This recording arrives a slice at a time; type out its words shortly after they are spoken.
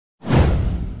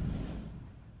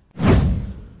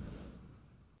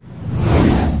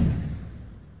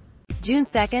June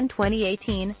 2,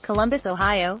 2018, Columbus,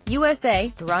 Ohio,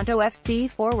 USA. Toronto FC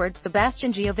forward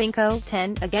Sebastian Giovinco,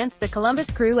 10, against the Columbus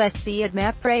Crew SC at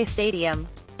MAPFRE Stadium.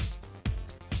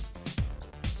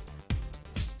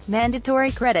 Mandatory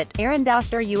credit, Aaron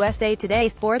Doster-USA Today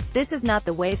Sports. This is not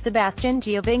the way Sebastian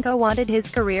Giovinco wanted his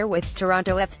career with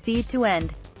Toronto FC to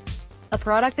end. A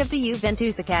product of the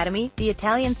Juventus academy, the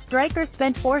Italian striker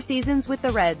spent 4 seasons with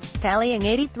the Reds, tallying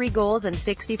 83 goals and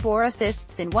 64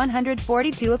 assists in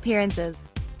 142 appearances.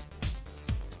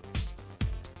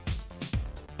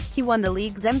 He won the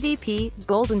league's MVP,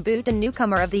 Golden Boot and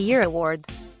Newcomer of the Year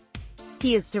awards.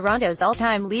 He is Toronto's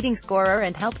all-time leading scorer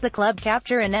and helped the club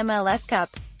capture an MLS Cup.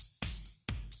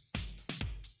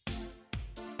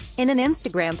 In an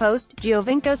Instagram post,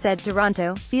 Giovinco said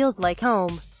Toronto feels like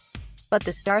home, but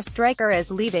the star striker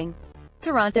is leaving.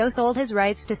 Toronto sold his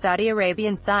rights to Saudi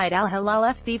Arabian side Al Hilal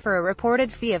FC for a reported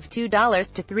fee of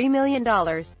 $2 to $3 million.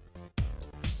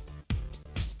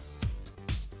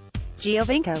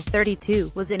 Giovinco,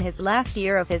 32, was in his last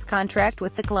year of his contract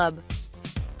with the club.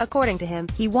 According to him,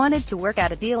 he wanted to work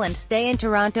out a deal and stay in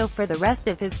Toronto for the rest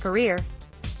of his career.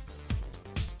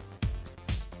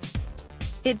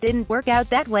 It didn't work out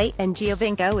that way, and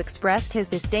Giovinco expressed his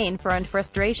disdain for and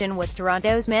frustration with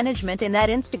Toronto's management in that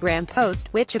Instagram post,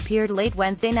 which appeared late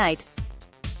Wednesday night.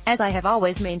 As I have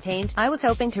always maintained, I was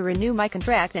hoping to renew my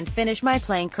contract and finish my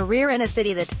playing career in a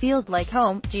city that feels like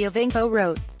home, Giovinco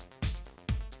wrote.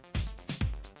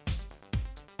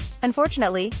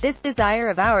 Unfortunately, this desire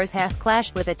of ours has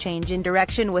clashed with a change in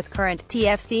direction with current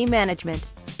TFC management.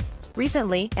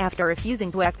 Recently, after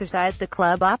refusing to exercise the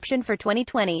club option for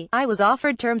 2020, I was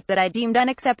offered terms that I deemed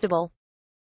unacceptable.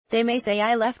 They may say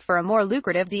I left for a more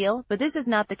lucrative deal, but this is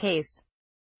not the case.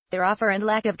 Their offer and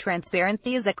lack of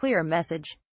transparency is a clear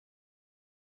message.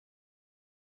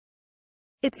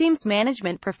 It seems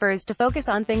management prefers to focus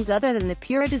on things other than the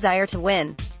pure desire to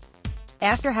win.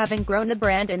 After having grown the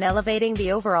brand and elevating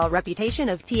the overall reputation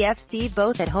of TFC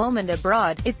both at home and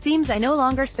abroad, it seems I no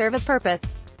longer serve a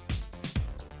purpose.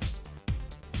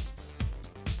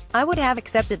 I would have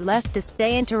accepted less to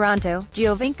stay in Toronto.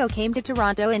 Giovinco came to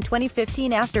Toronto in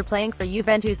 2015 after playing for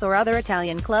Juventus or other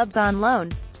Italian clubs on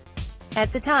loan.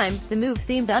 At the time, the move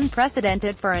seemed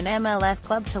unprecedented for an MLS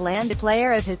club to land a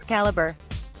player of his caliber.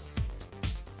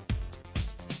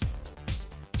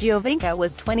 Giovinco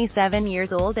was 27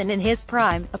 years old and in his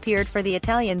prime, appeared for the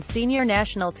Italian senior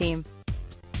national team.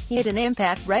 He had an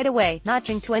impact right away,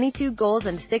 notching 22 goals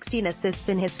and 16 assists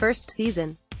in his first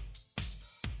season.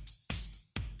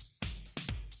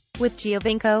 With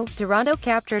Giovinco, Toronto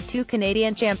captured 2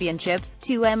 Canadian championships,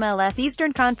 2 MLS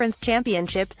Eastern Conference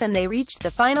championships, and they reached the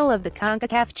final of the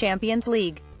CONCACAF Champions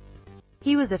League.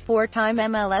 He was a 4-time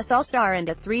MLS All-Star and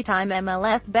a 3-time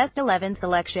MLS Best 11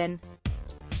 selection.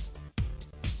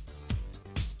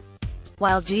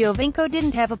 While Giovinco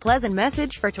didn't have a pleasant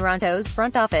message for Toronto's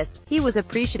front office, he was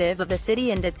appreciative of the city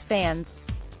and its fans.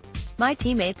 My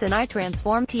teammates and I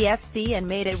transformed TFC and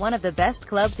made it one of the best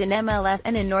clubs in MLS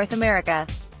and in North America.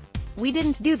 We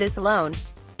didn't do this alone.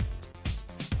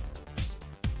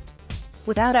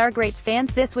 Without our great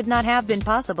fans this would not have been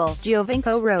possible,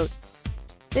 Giovinco wrote.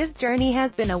 This journey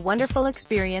has been a wonderful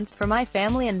experience for my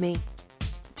family and me.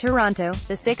 Toronto,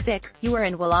 the 6-6 you are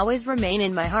and will always remain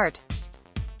in my heart.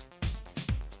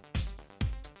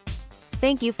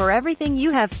 Thank you for everything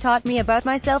you have taught me about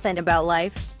myself and about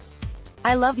life.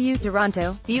 I love you,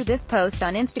 Toronto. View this post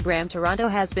on Instagram. Toronto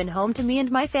has been home to me and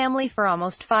my family for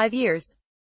almost 5 years.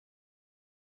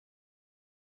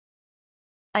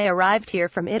 I arrived here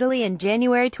from Italy in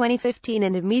January 2015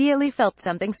 and immediately felt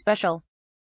something special.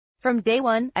 From day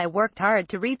one, I worked hard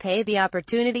to repay the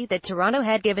opportunity that Toronto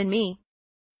had given me.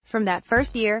 From that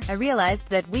first year, I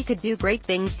realized that we could do great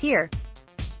things here.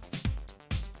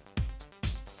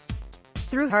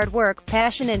 Through hard work,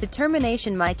 passion and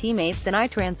determination my teammates and I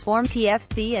transformed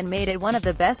TFC and made it one of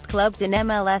the best clubs in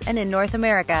MLS and in North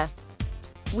America.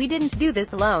 We didn't do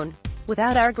this alone.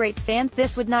 Without our great fans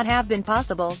this would not have been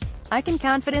possible. I can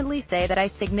confidently say that I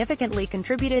significantly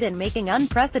contributed in making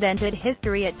unprecedented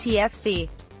history at TFC.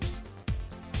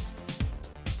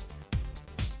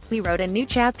 We wrote a new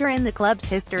chapter in the club's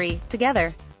history,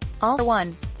 together. All for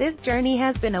one. This journey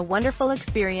has been a wonderful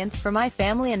experience for my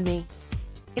family and me.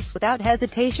 It's without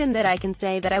hesitation that I can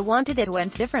say that I wanted it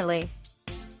went differently.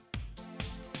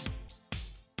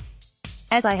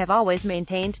 As I have always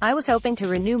maintained, I was hoping to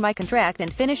renew my contract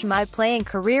and finish my playing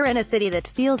career in a city that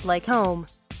feels like home.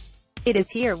 It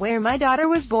is here where my daughter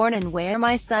was born and where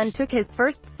my son took his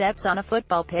first steps on a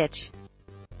football pitch.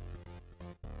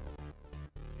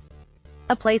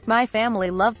 A place my family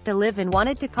loves to live and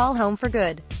wanted to call home for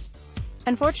good.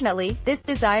 Unfortunately, this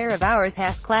desire of ours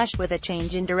has clashed with a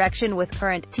change in direction with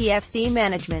current TFC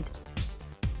management.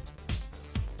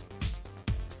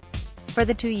 For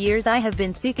the 2 years I have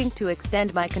been seeking to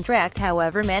extend my contract,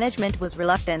 however, management was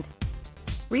reluctant.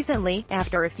 Recently,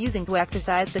 after refusing to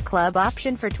exercise the club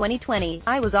option for 2020,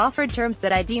 I was offered terms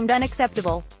that I deemed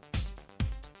unacceptable.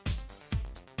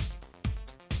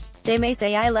 They may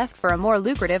say I left for a more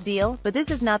lucrative deal, but this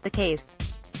is not the case.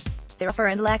 Their offer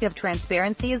and lack of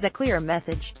transparency is a clear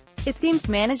message. It seems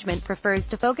management prefers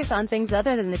to focus on things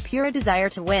other than the pure desire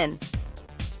to win.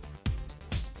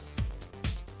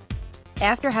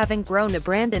 After having grown a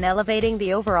brand and elevating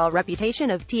the overall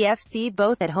reputation of TFC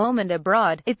both at home and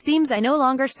abroad, it seems I no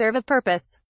longer serve a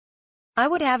purpose. I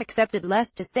would have accepted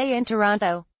less to stay in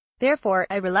Toronto. Therefore,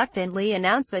 I reluctantly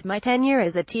announce that my tenure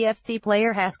as a TFC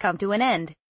player has come to an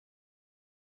end.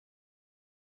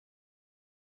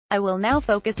 I will now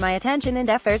focus my attention and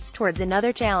efforts towards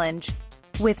another challenge.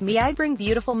 With me I bring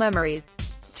beautiful memories.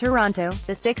 Toronto,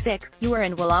 the 6-6, you are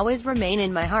and will always remain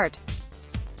in my heart.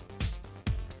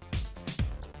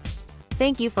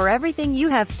 Thank you for everything you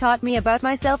have taught me about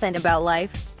myself and about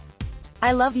life.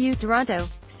 I love you, Toronto.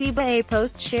 Seba. A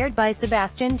post shared by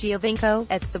Sebastian Giovinco,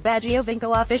 at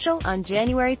Giovinco Official, on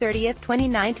January 30,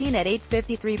 2019 at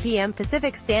 8:53 p.m.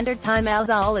 Pacific Standard Time. Al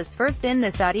Ahly is first in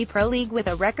the Saudi Pro League with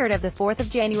a record of the 4th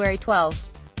of January 12.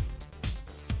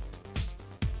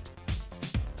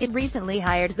 It recently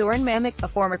hired Zoran Mamic, a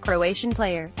former Croatian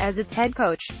player, as its head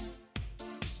coach.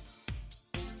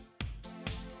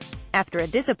 After a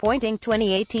disappointing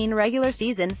 2018 regular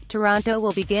season, Toronto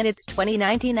will begin its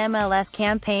 2019 MLS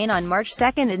campaign on March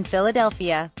 2 in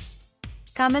Philadelphia.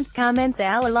 Comments.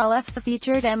 Al Ahly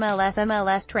featured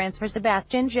MLS transfer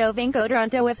Sebastian Giovinco.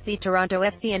 Toronto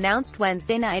FC announced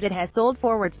Wednesday night it has sold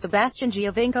forward Sebastian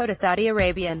Giovinco to Saudi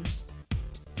Arabian.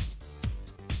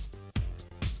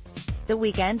 The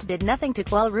weekend did nothing to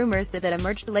quell rumors that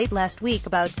emerged late last week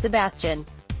about Sebastian.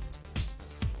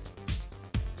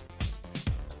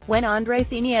 When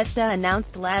Andres Iniesta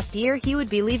announced last year he would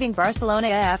be leaving Barcelona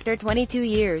after 22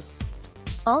 years.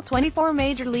 All 24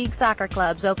 Major League Soccer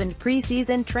clubs opened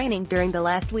pre-season training during the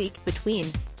last week, between